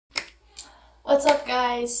What's up,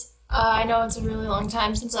 guys? I know it's a really long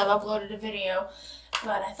time since I've uploaded a video,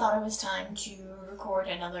 but I thought it was time to record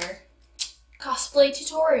another cosplay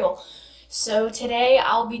tutorial. So today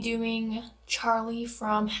I'll be doing Charlie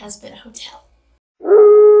from Hazbin Hotel.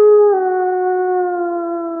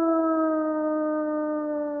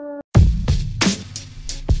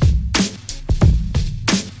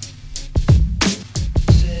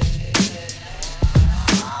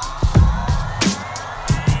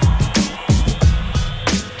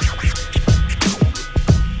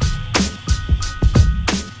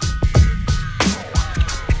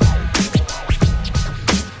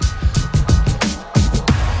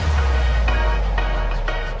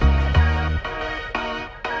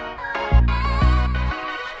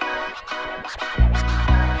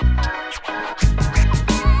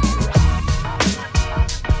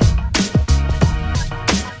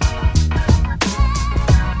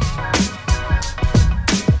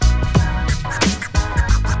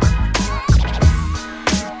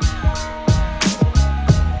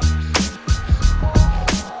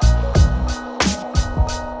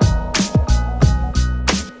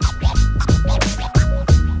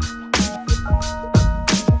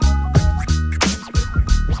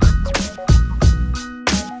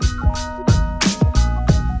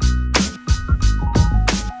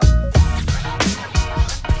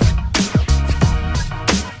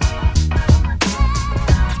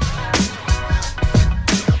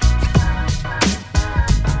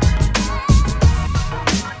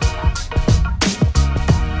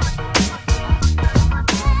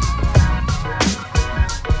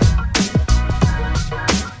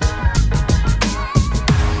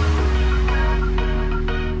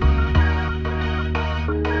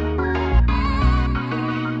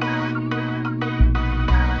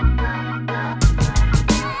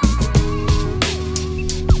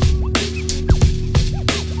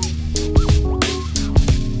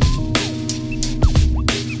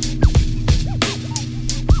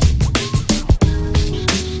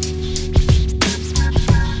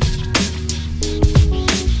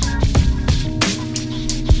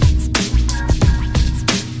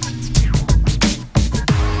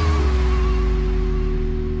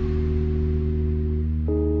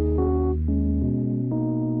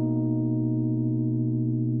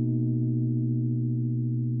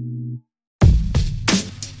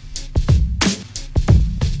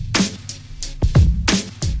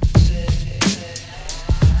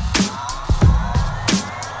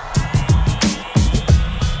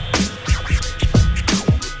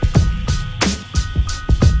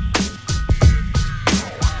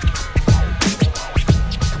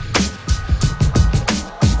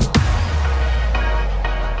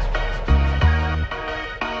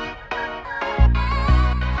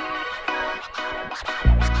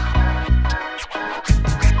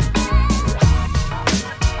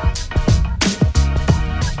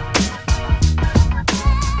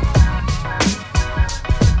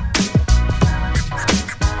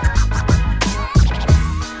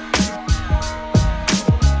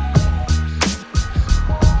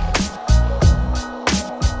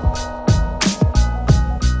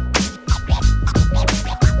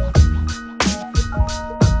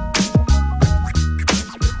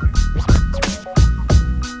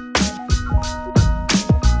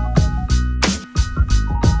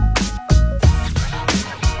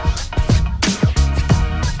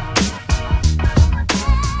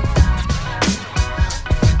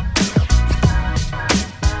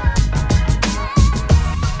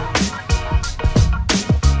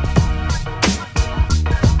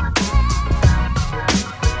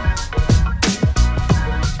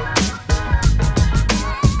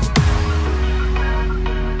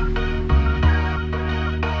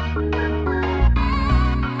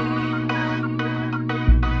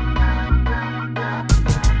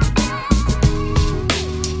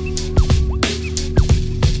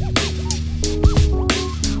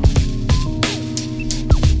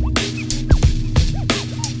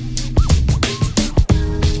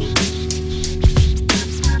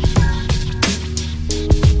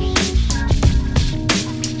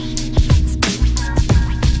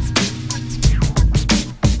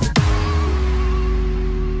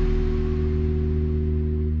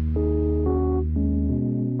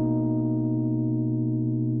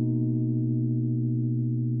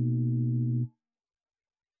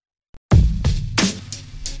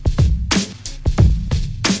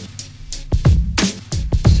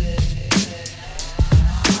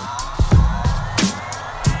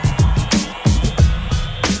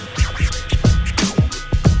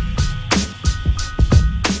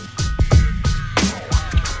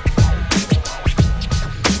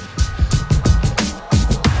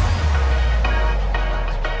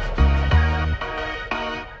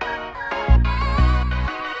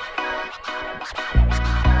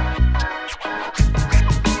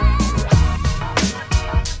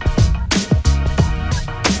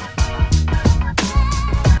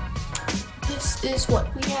 is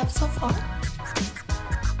what we have so far.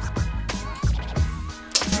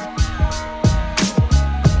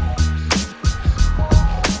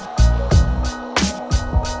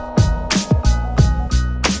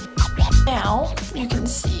 Now you can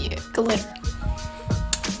see glitter.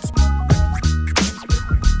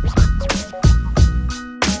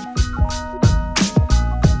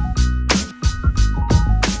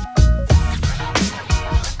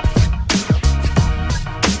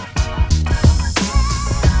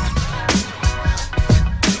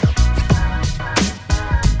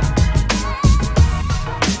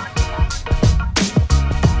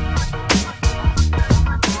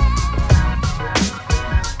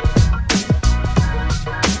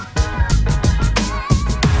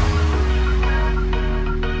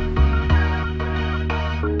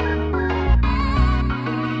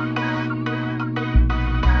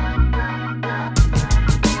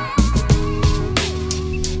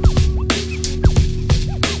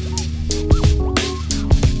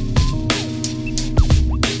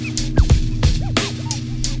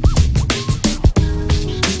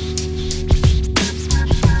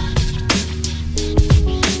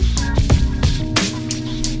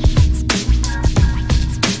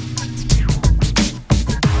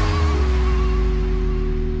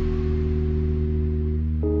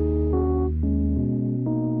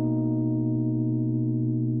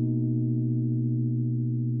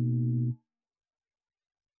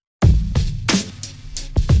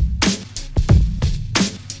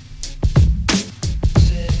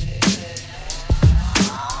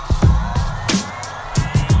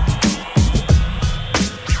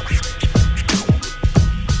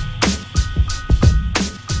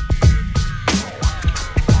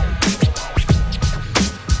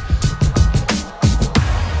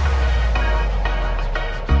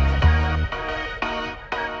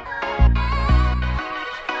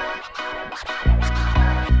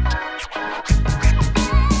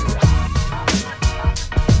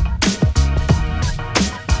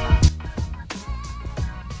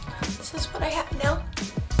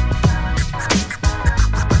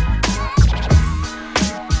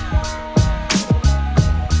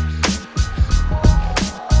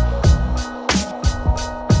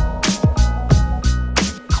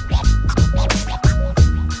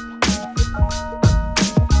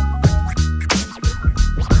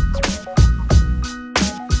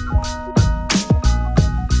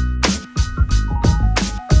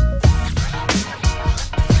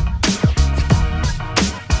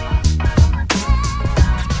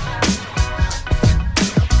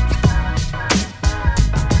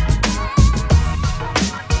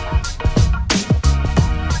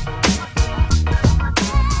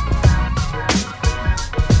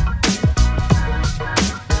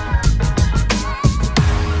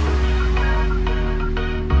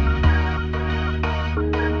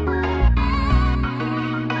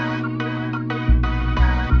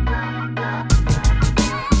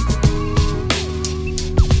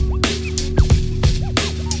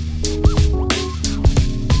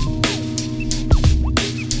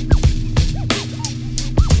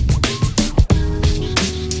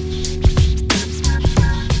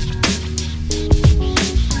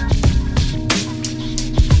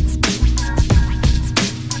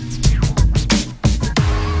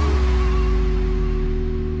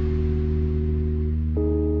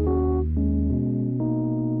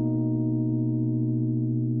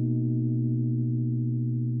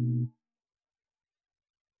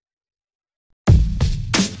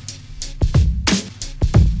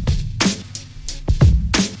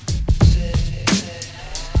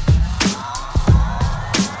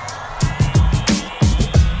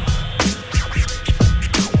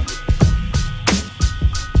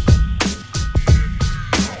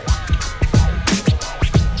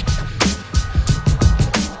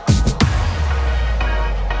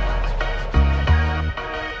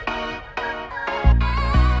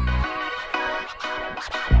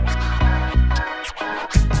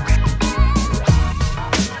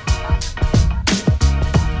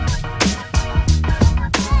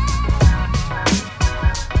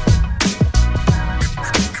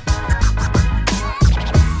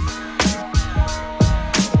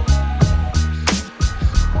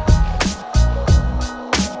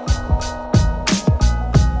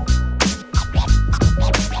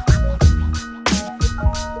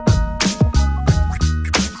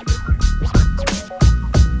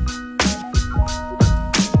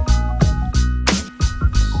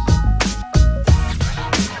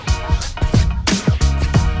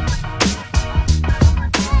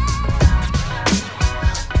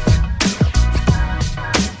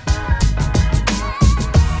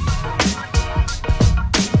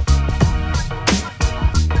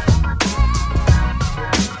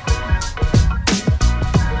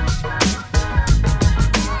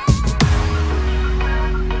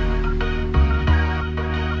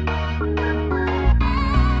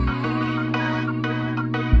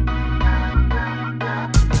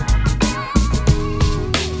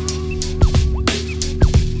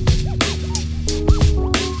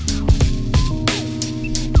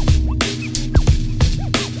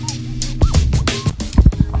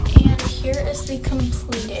 successfully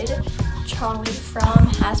completed Charlie from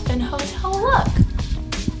Hazbin Hotel look.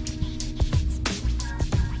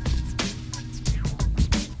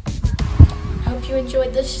 I hope you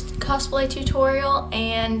enjoyed this cosplay tutorial,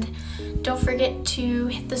 and don't forget to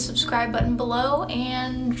hit the subscribe button below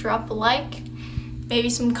and drop a like, maybe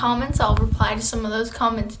some comments. I'll reply to some of those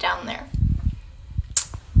comments down there.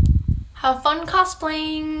 Have fun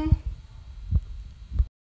cosplaying!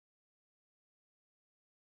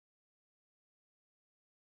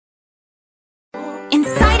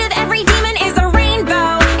 Inside of every demon is a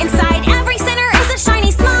rainbow. Inside every sinner is a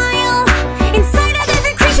shiny smile. Inside of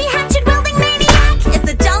every creepy hatchet-wielding maniac is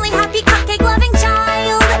a jolly, happy, cupcake-loving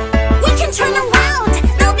child. We can turn around.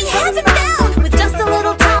 They'll be heaven bound with just a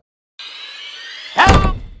little time.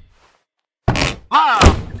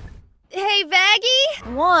 Hey,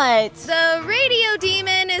 Baggy? What? The radio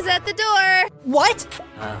demon is at the door. What?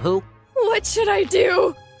 Who? What should I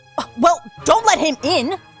do? Well, don't let him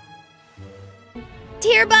in!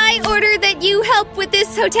 Hereby order that you help with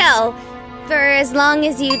this hotel for as long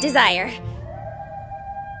as you desire.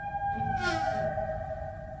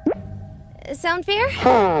 Sound fair?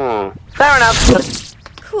 Fair enough.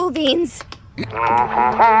 Cool beans.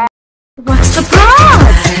 What's the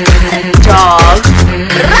problem?